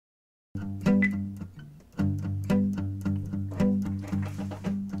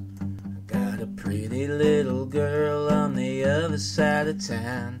pretty little girl on the other side of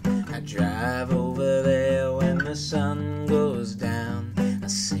town. I drive over there when the sun goes down. I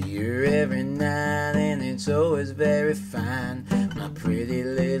see her every night and it's always very fine. My pretty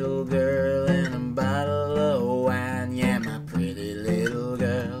little girl and a bottle of wine. Yeah, my pretty little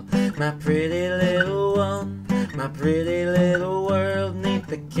girl, my pretty little one, my pretty little world 'neath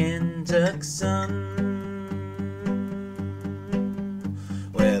the Kentuck sun.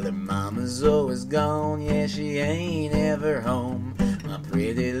 Well, her mama's always gone, yeah, she ain't ever home. My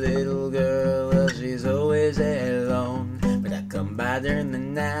pretty little girl, well, she's always alone. But I come by during the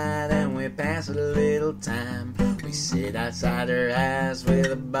night and we pass a little time. We sit outside her house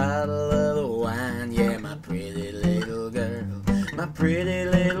with a bottle of wine. Yeah, my pretty little girl, my pretty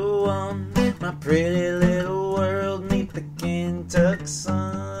little one, my pretty little world 'neath the Kentuck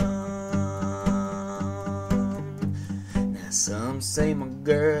sun. Some say my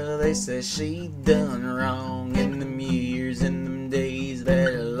girl, they say she done wrong in them years, in them days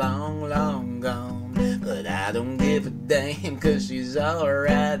that are long, long gone. But I don't give a damn, 'cause she's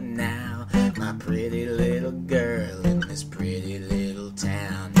alright now. My pretty little girl in this pretty little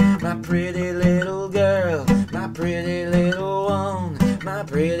town. My pretty little girl, my pretty little one, my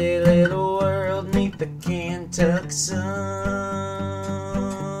pretty little world 'neath the Kentuck sun.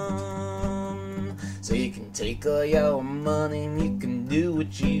 So you can take all your money and you can do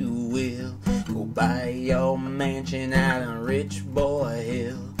what you will. Go buy your mansion out on Rich Boy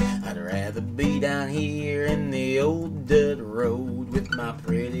Hill. I'd rather be down here in the old dirt road with my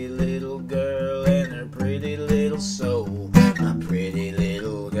pretty little girl and her pretty little soul. My pretty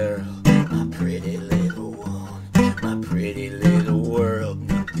little girl, my pretty little one, my pretty little world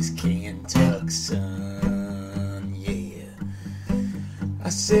 'neath this Kentuck sun, yeah. I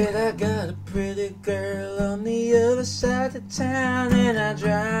said I got a pretty girl on the other side of town, and I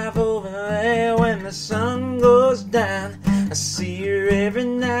drive over there when the sun goes down. I see her every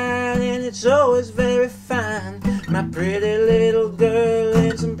night and it's always very fine. My pretty little girl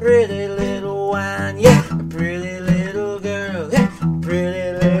and some pretty little wine. Yeah, a pretty little girl, yeah, a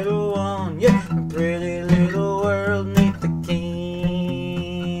pretty little one, yeah, a pretty little world 'neath the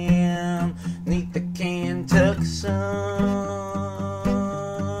Kentuck sun.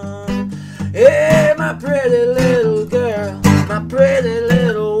 Yeah, my pretty little girl, my pretty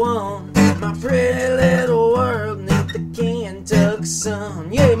little one, my pretty little world 'neath the Kentuck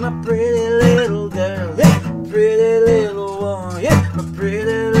sun. Yeah, my pretty little girl, yeah, pretty